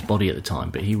confident in his body at the time,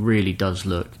 but he really does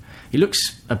he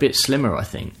looks a bit slimmer. I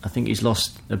think he's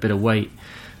lost a bit of weight.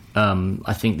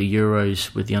 I think the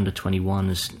Euros with the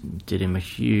under-21s did him a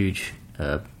huge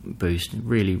boost.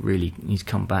 Really, he's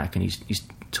come back, and he's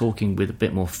talking with a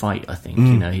bit more fight, I think.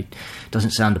 He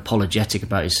doesn't sound apologetic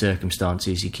about his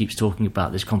circumstances. He keeps talking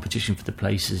about this competition for the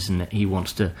places, and that he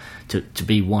wants to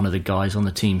be one of the guys on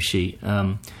the team sheet.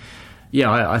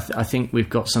 I think we've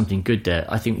got something good there.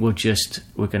 I think we're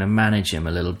going to manage him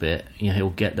a little bit. He'll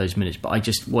get those minutes, but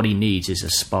what he needs is a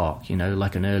spark,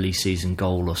 like an early season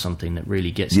goal or something that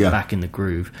really gets him back in the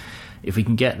groove. If we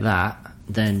can get that,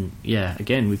 then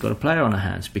again, we've got a player on our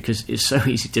hands, because it's so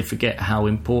easy to forget how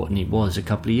important he was a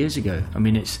couple of years ago. I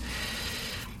mean,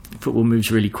 football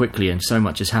moves really quickly, and so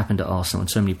much has happened at Arsenal, and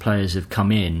so many players have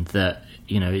come in that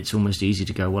it's almost easy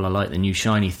to go, well, I like the new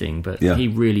shiny thing, but he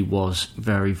really was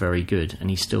very, very good, and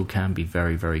he still can be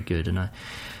very, very good. And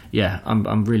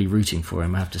I'm really rooting for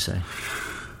him, I have to say.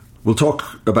 We'll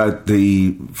talk about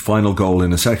the final goal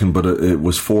in a second, but it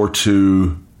was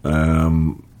 4-2.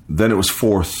 Then it was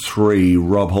 4-3.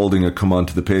 Rob Holding had come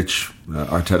onto the pitch.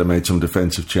 Arteta made some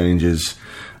defensive changes,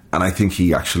 and I think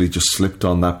he actually just slipped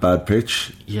on that bad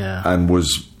pitch and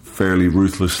was fairly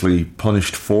ruthlessly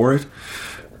punished for it.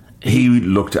 He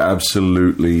looked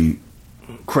absolutely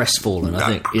crestfallen, I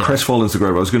think. Yeah. Crestfallen's the great.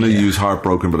 I was going to use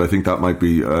heartbroken, but I think that might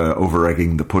be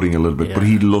over-egging the pudding a little bit. Yeah. But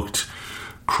he looked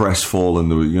crestfallen.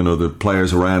 The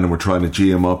players around him were trying to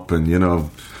G him up, and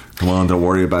come on, don't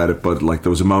worry about it. But like, there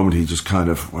was a moment he just kind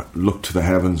of looked to the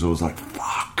heavens and was like,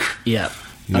 "Fuck." Yeah,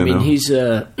 I mean, he's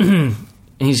a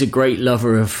great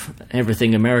lover of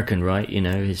everything American, right?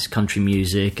 His country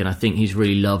music, and I think he's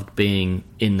really loved being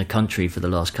in the country for the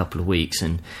last couple of weeks,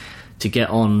 and to get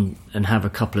on and have a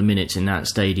couple of minutes in that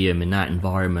stadium, in that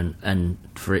environment, and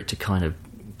for it to kind of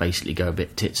basically go a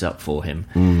bit tits up for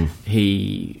him.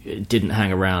 He didn't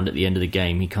hang around at the end of the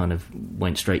game. He kind of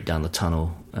went straight down the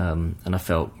tunnel, and I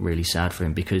felt really sad for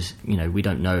him because we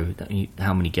don't know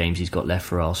how many games he's got left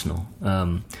for Arsenal,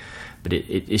 but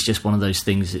it's just one of those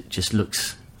things that just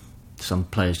looks, some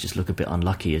players just look a bit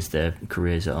unlucky as their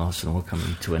careers at Arsenal are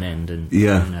coming to an end. And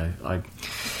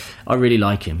I really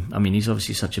like him. I mean, he's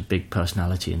obviously such a big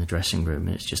personality in the dressing room,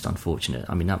 and it's just unfortunate.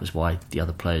 I mean, that was why the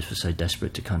other players were so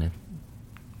desperate to kind of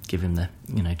give him the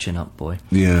chin up boy.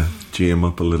 Yeah, G him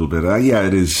up a little bit.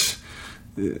 It is.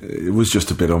 It was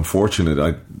just a bit unfortunate.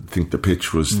 I think the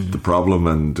pitch was the problem,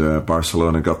 and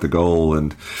Barcelona got the goal.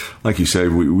 And like you say,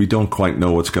 we don't quite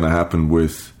know what's going to happen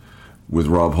with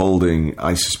Rob Holding.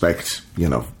 I suspect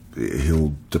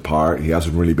he'll depart. He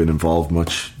hasn't really been involved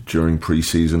much during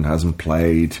pre-season. Hasn't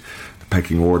played. The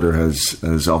pecking order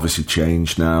has obviously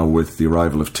changed now with the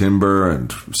arrival of Timber, and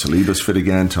Saliba's fit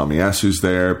again. Tomiyasu's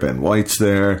there. Ben White's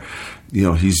there.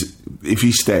 If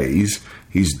he stays,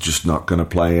 he's just not going to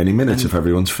play any minutes if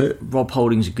everyone's fit. Rob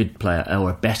Holding's a good player, or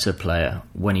a better player,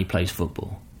 when he plays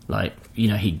football. Like,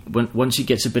 once he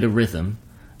gets a bit of rhythm,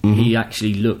 he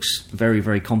actually looks very,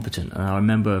 very competent. And I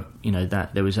remember,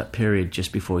 that there was that period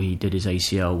just before he did his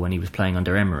ACL when he was playing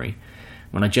under Emery,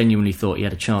 when I genuinely thought he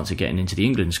had a chance of getting into the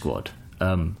England squad.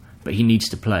 But he needs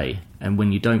to play. And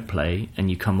when you don't play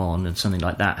and you come on and something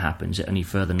like that happens, it only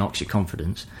further knocks your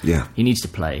confidence. Yeah. He needs to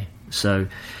play. So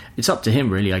it's up to him,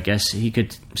 really, I guess. He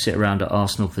could sit around at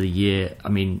Arsenal for the year. I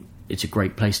mean, it's a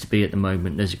great place to be at the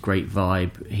moment. There's a great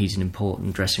vibe. He's an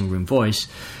important dressing room voice.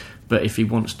 But if he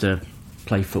wants to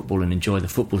play football and enjoy the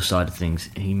football side of things,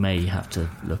 he may have to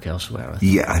look elsewhere, I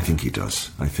think. Yeah, I think he does.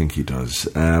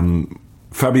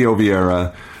 Fabio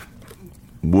Vieira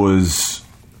was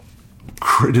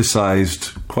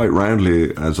criticised quite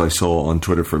roundly, as I saw on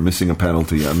Twitter, for missing a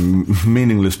penalty, a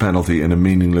meaningless penalty in a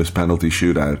meaningless penalty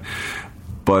shootout.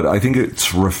 But I think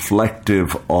it's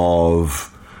reflective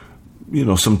of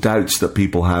some doubts that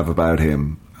people have about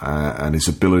him and his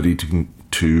ability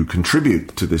to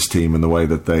contribute to this team in the way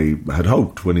that they had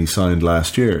hoped when he signed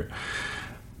last year.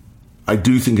 I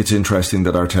do think it's interesting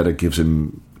that Arteta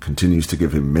continues to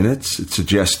give him minutes. It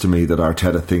suggests to me that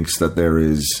Arteta thinks that there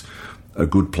is a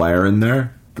good player in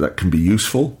there that can be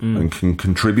useful and can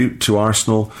contribute to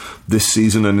Arsenal this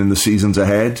season and in the seasons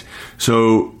ahead.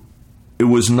 So it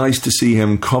was nice to see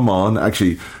him come on.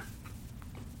 Actually,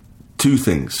 two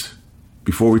things.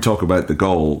 Before we talk about the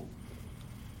goal,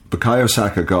 Bukayo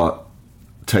Saka got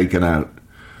taken out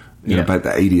in about the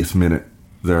 80th minute,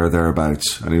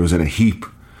 thereabouts, and he was in a heap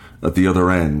at the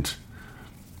other end.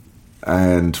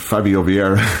 And Fabio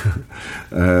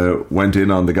Vieira went in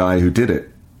on the guy who did it.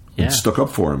 And stuck up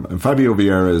for him. And Fabio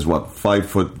Vieira is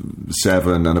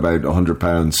 5'7" and about 100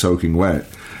 pounds soaking wet.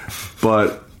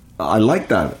 But I like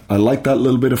that. I like that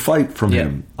little bit of fight from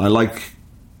him. I like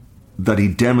that he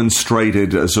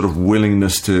demonstrated a sort of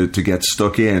willingness to get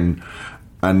stuck in.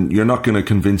 And you're not going to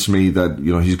convince me that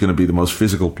he's going to be the most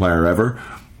physical player ever.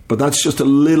 But that's just a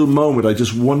little moment. I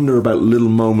just wonder about little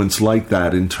moments like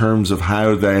that in terms of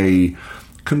how they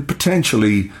can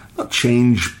potentially not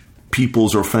change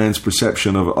people's or fans'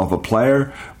 perception of a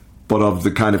player, but of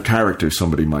the kind of character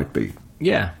somebody might be.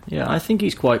 Yeah, I think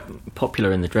he's quite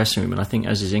popular in the dressing room, and I think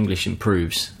as his English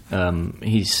improves,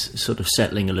 he's sort of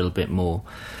settling a little bit more.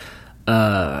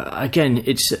 Again,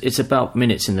 it's about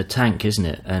minutes in the tank, isn't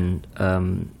it? And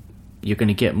you're going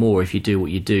to get more if you do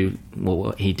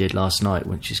what he did last night,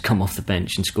 which is come off the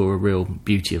bench and score a real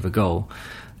beauty of a goal.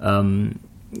 I mean,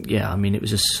 it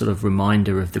was a sort of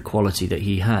reminder of the quality that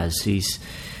he has. He's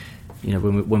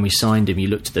when we signed him, you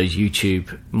looked at those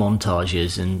YouTube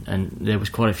montages, and there was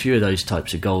quite a few of those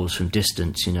types of goals from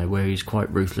distance, where he's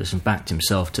quite ruthless and backed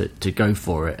himself to go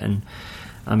for it. And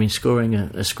I mean, scoring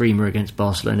a screamer against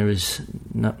Barcelona is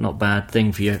not bad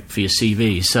thing for your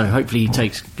CV. So hopefully he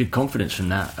takes good confidence from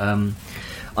that. I'm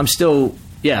still,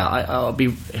 I'll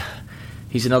be.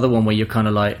 He's another one where you're kind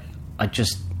of like, I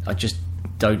just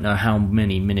don't know how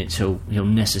many minutes he'll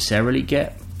necessarily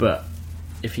get, but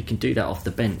if he can do that off the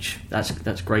bench,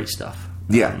 that's great stuff.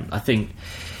 Yeah, I think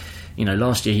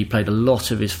last year he played a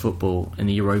lot of his football in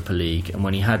the Europa League, and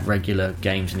when he had regular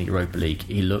games in the Europa League,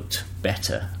 he looked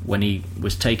better. When he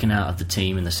was taken out of the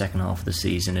team in the second half of the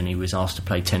season and he was asked to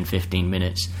play 10-15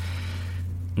 minutes,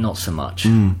 not so much.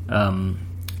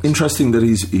 Interesting that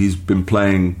he's been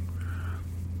playing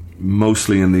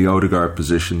mostly in the Odegaard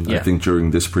position, I think,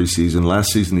 during this pre-season.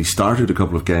 Last season he started a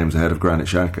couple of games ahead of Granit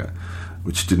Xhaka,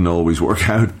 which didn't always work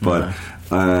out, but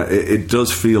it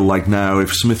does feel like now,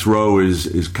 if Smith Rowe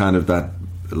is kind of that,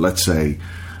 let's say,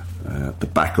 the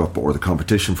backup or the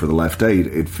competition for the left 8,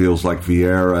 it feels like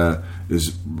Vieira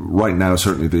is right now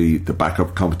certainly the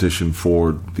backup competition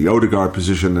for the Odegaard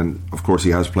position, and of course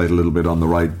he has played a little bit on the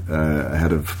right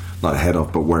not ahead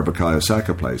of, but where Bukayo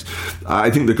Saka plays. I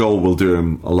think the goal will do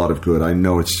him a lot of good. I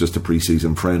know it's just a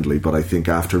pre-season friendly, but I think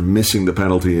after missing the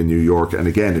penalty in New York, and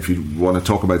again, if you want to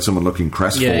talk about someone looking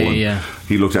crestfallen,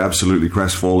 he looked absolutely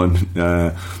crestfallen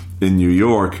in New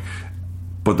York,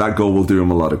 but that goal will do him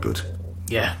a lot of good.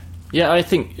 Yeah, I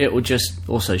think it will just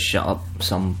also shut up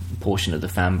some portion of the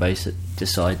fan base that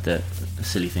decide that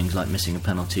silly things like missing a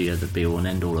penalty are the be-all and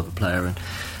end-all of a player, and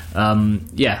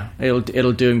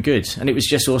it'll do him good. And it was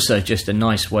just a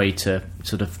nice way to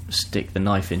sort of stick the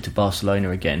knife into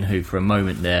Barcelona again, who for a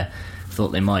moment there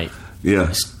thought they might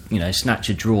snatch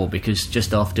a draw, because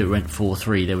just after it went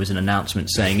 4-3 there was an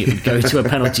announcement saying it would go to a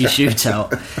penalty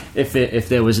shootout if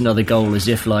there was another goal, as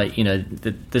if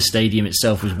the stadium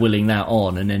itself was willing that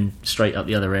on, and then straight up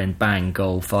the other end, bang,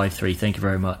 goal, 5-3, thank you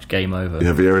very much, game over.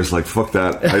 Yeah, Vieira's like, fuck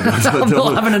that. I'm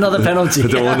not having another penalty. I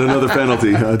don't want another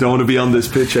penalty. I don't want to be on this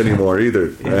pitch anymore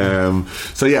either.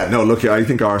 I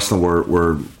think Arsenal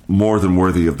were more than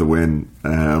worthy of the win,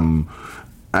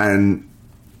 and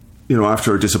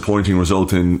after a disappointing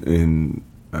result in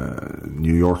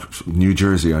New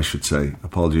Jersey, I should say.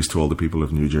 Apologies to all the people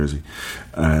of New Jersey.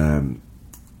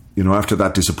 After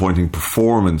that disappointing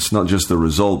performance, not just the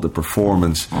result, the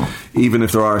performance, even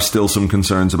if there are still some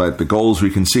concerns about the goals we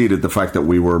conceded, the fact that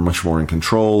we were much more in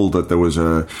control, that there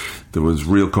was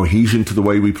real cohesion to the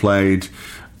way we played,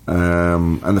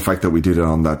 and the fact that we did it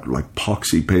on that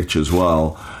poxy pitch as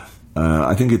well.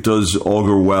 I think it does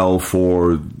augur well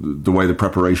for the way the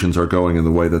preparations are going and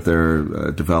the way that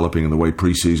they're developing, and the way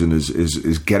pre-season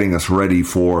is getting us ready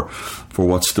for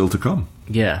what's still to come.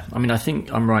 Yeah, I mean, I think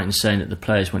I'm right in saying that the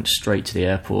players went straight to the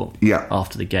airport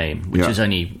after the game, which is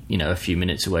only a few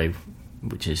minutes away,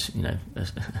 which is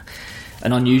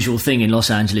an unusual thing in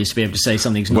Los Angeles to be able to say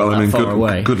something's not far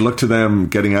away. Good luck to them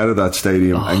getting out of that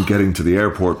stadium and getting to the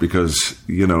airport, because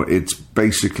it's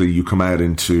basically you come out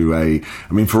into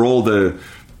for all the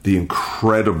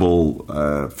incredible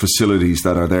facilities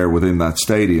that are there within that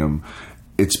stadium,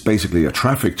 it's basically a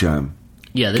traffic jam.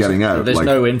 Yeah, getting out. There's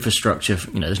no infrastructure,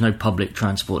 there's no public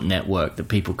transport network that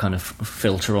people kind of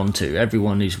filter onto.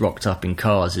 Everyone who's rocked up in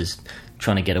cars is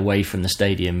trying to get away from the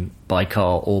stadium by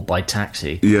car or by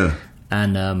taxi. Yeah.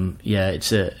 And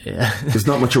there's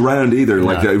not much around either.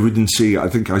 No. I wouldn't see. I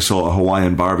think I saw a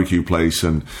Hawaiian barbecue place,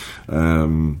 and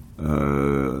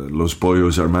Los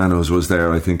Pollos Hermanos was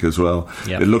there, I think, as well.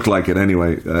 Yep. It looked like it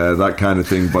anyway, that kind of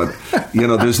thing. But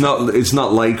it's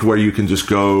not like where you can just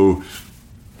go,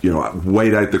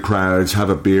 wait out the crowds, have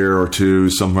a beer or two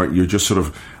somewhere. You're just sort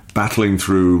of battling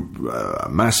through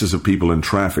masses of people in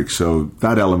traffic, so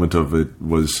that element of it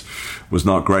was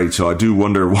not great. So I do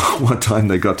wonder what time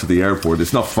they got to the airport.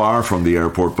 It's not far from the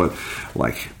airport, but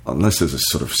unless there's a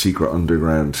sort of secret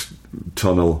underground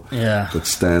tunnel that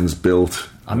stands built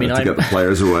to get the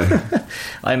players away.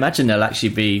 I imagine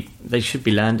they should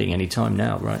be landing any time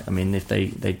now, right? I mean, if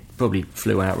they probably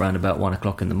flew out around about 1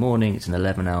 o'clock in the morning. It's an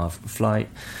 11-hour flight.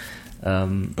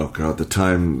 Oh God, the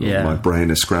time, my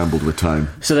brain is scrambled with time.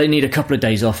 So they need a couple of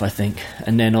days off, I think,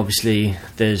 and then obviously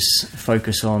there's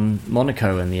focus on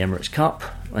Monaco and the Emirates Cup,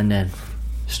 and then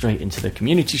straight into the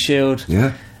Community Shield.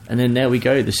 Yeah. And then there we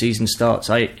go, the season starts.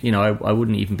 I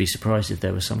wouldn't even be surprised if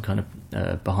there was some kind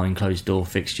of behind closed door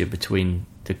fixture between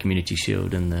the Community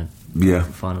Shield and the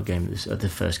final game the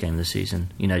first game of the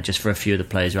season, just for a few of the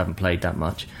players who haven't played that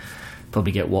much.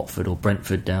 Probably get Watford or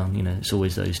Brentford down. It's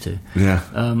always those two. Yeah.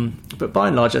 But by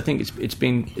and large, I think it's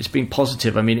been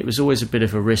positive. I mean, it was always a bit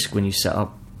of a risk when you set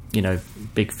up,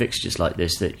 big fixtures like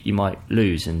this, that you might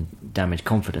lose and damage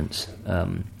confidence.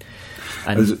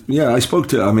 I spoke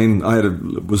to. I mean,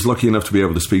 was lucky enough to be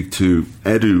able to speak to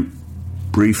Edu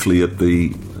briefly at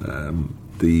the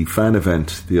fan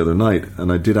event the other night,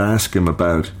 and I did ask him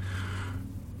about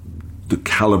the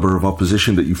calibre of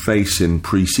opposition that you face in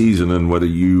pre-season, and whether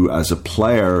you as a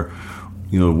player,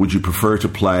 would you prefer to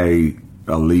play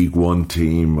a League One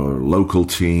team or local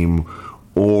team,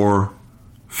 or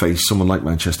face someone like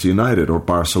Manchester United or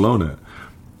Barcelona?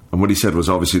 And what he said was,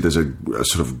 obviously there's a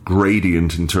sort of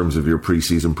gradient in terms of your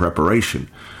pre-season preparation,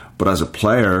 but as a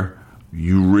player,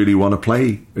 you really want to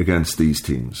play against these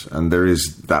teams, and there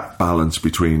is that balance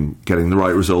between getting the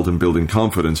right result and building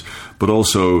confidence, but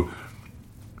also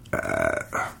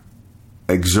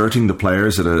exerting the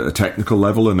players at a technical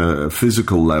level and a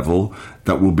physical level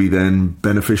that will be then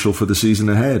beneficial for the season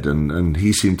ahead. And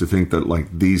he seemed to think that, like,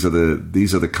 these are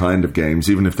the kind of games,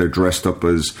 even if they're dressed up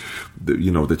as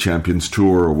the Champions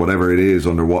Tour or whatever it is,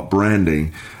 under what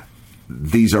branding,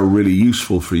 these are really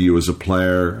useful for you as a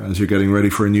player as you're getting ready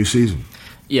for a new season.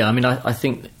 Yeah, I mean, I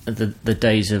think the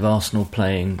days of Arsenal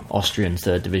playing Austrian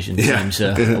third division teams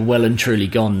are well and truly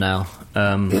gone now.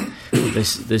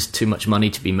 There's too much money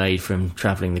to be made from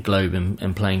travelling the globe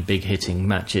and playing big hitting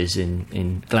matches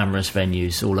in glamorous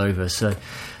venues all over. So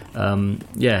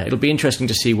it'll be interesting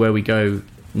to see where we go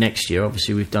next year.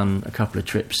 Obviously, we've done a couple of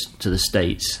trips to the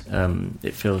States.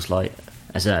 It feels like,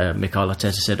 as Mikel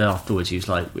Arteta said afterwards, he was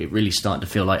like, it really starting to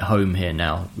feel like home here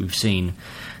now. We've seen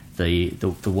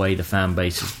the way the fan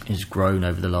base has grown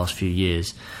over the last few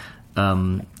years.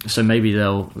 So maybe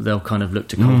they'll kind of look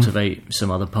to cultivate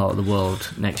some other part of the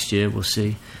world next year. We'll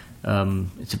see.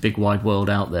 It's a big wide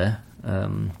world out there.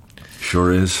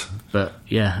 Sure is. But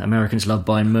yeah, Americans love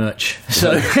buying merch,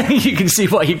 so you can see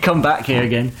why he'd come back here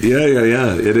again.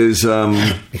 Yeah. It is.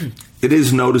 It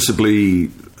is noticeably.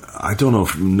 I don't know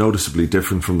if noticeably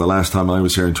different from the last time I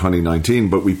was here in 2019,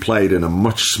 but we played in a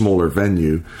much smaller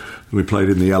venue. We played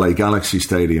in the LA Galaxy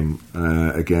Stadium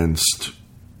against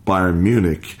Bayern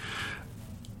Munich.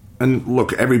 And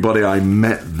look, everybody I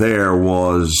met there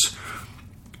was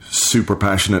super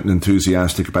passionate and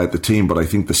enthusiastic about the team, but I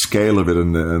think the scale of it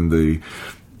and the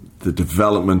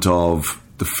development of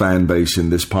the fan base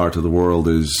in this part of the world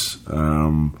is...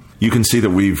 you can see that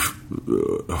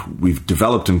we've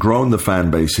developed and grown the fan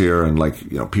base here, and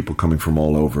people coming from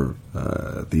all over.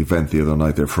 The event the other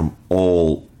night, they're from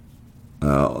all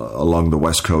along the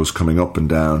West Coast, coming up and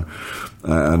down,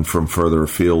 and from further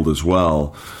afield as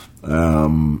well.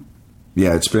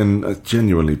 It's been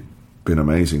genuinely been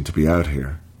amazing to be out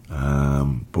here.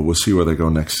 But we'll see where they go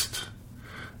next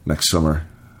summer.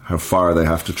 How far they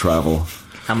have to travel.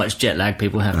 How much jet lag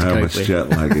people have to cope with. How much jet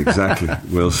lag, exactly.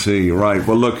 We'll see. Right,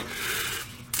 well, look,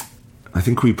 I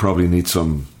think we probably need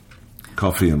some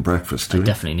coffee and breakfast, I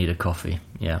definitely need a coffee,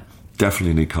 yeah.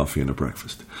 Definitely need coffee and a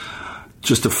breakfast.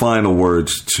 Just a final word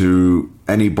to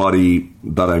anybody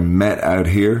that I met out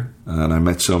here, and I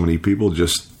met so many people.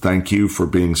 Just thank you for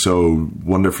being so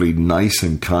wonderfully nice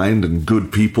and kind and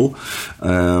good people.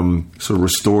 So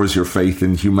restores your faith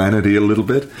in humanity a little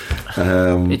bit.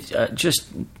 Just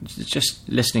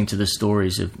listening to the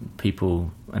stories of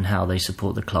people and how they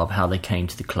support the club, how they came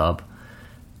to the club,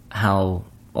 how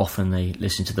often they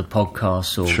listen to the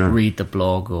podcast or read the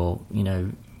blog or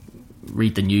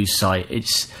read the news site.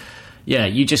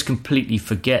 You just completely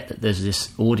forget that there's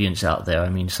this audience out there. I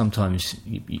mean, sometimes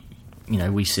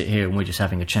we sit here and we're just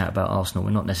having a chat about Arsenal.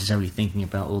 We're not necessarily thinking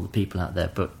about all the people out there,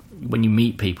 but when you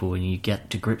meet people and you get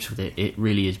to grips with it, it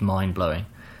really is mind-blowing.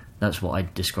 That's what I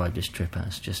describe this trip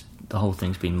as. Just the whole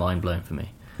thing's been mind-blowing for me.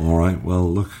 All right, well,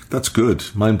 look, that's good.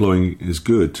 Mind-blowing is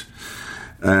good.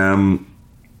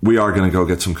 We are going to go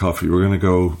get some coffee. We're going to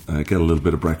go get a little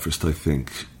bit of breakfast, I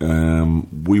think.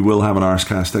 We will have an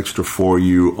Arscast Extra for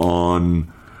you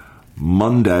on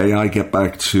Monday. I get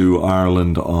back to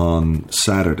Ireland on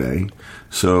Saturday.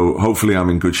 So hopefully I'm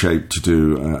in good shape to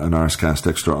do an Arscast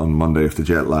Extra on Monday if the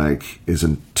jet lag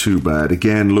isn't too bad.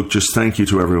 Again, look, just thank you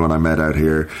to everyone I met out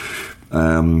here.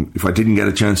 If I didn't get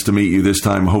a chance to meet you this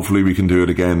time, hopefully we can do it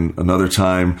again another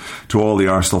time. To all the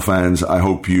Arsenal fans, I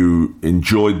hope you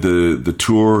enjoyed the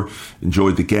tour,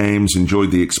 enjoyed the games,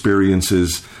 enjoyed the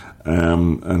experiences,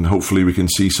 and hopefully we can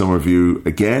see some of you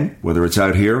again, whether it's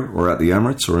out here or at the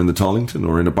Emirates or in the Tollington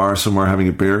or in a bar somewhere having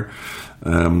a beer.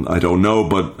 I don't know,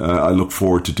 but I look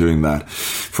forward to doing that.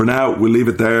 For now, we'll leave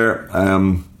it there.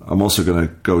 I'm also going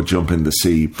to go jump in the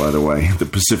sea, by the way. The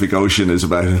Pacific Ocean is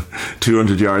about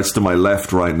 200 yards to my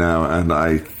left right now, and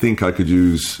I think I could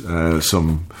use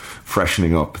some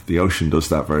freshening up. The ocean does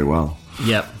that very well.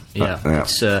 Yep. Yeah.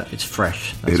 It's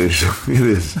fresh. It is. It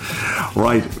is.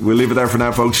 Right, we'll leave it there for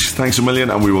now, folks. Thanks a million,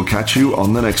 and we will catch you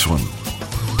on the next one.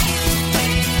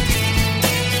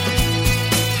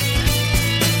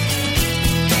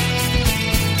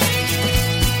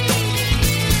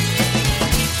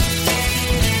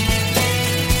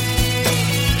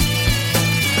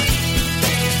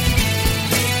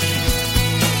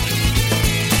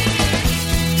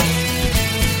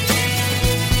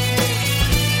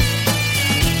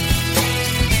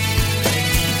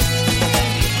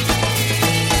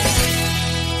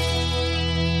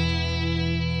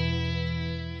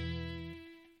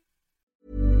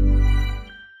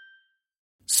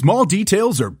 Small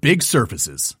details are big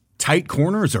surfaces. Tight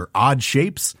corners are odd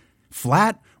shapes.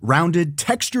 Flat, rounded,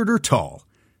 textured, or tall.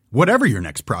 Whatever your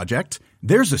next project,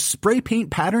 there's a spray paint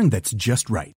pattern that's just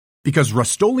right. Because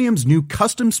Rust-Oleum's new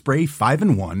Custom Spray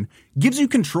 5-in-1 gives you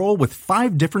control with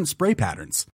 5 different spray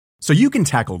patterns. So you can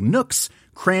tackle nooks,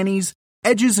 crannies,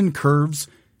 edges, and curves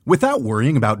without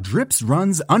worrying about drips,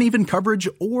 runs, uneven coverage,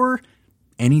 or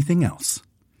anything else.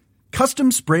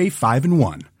 Custom Spray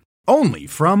 5-in-1. Only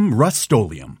from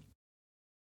Rust-Oleum.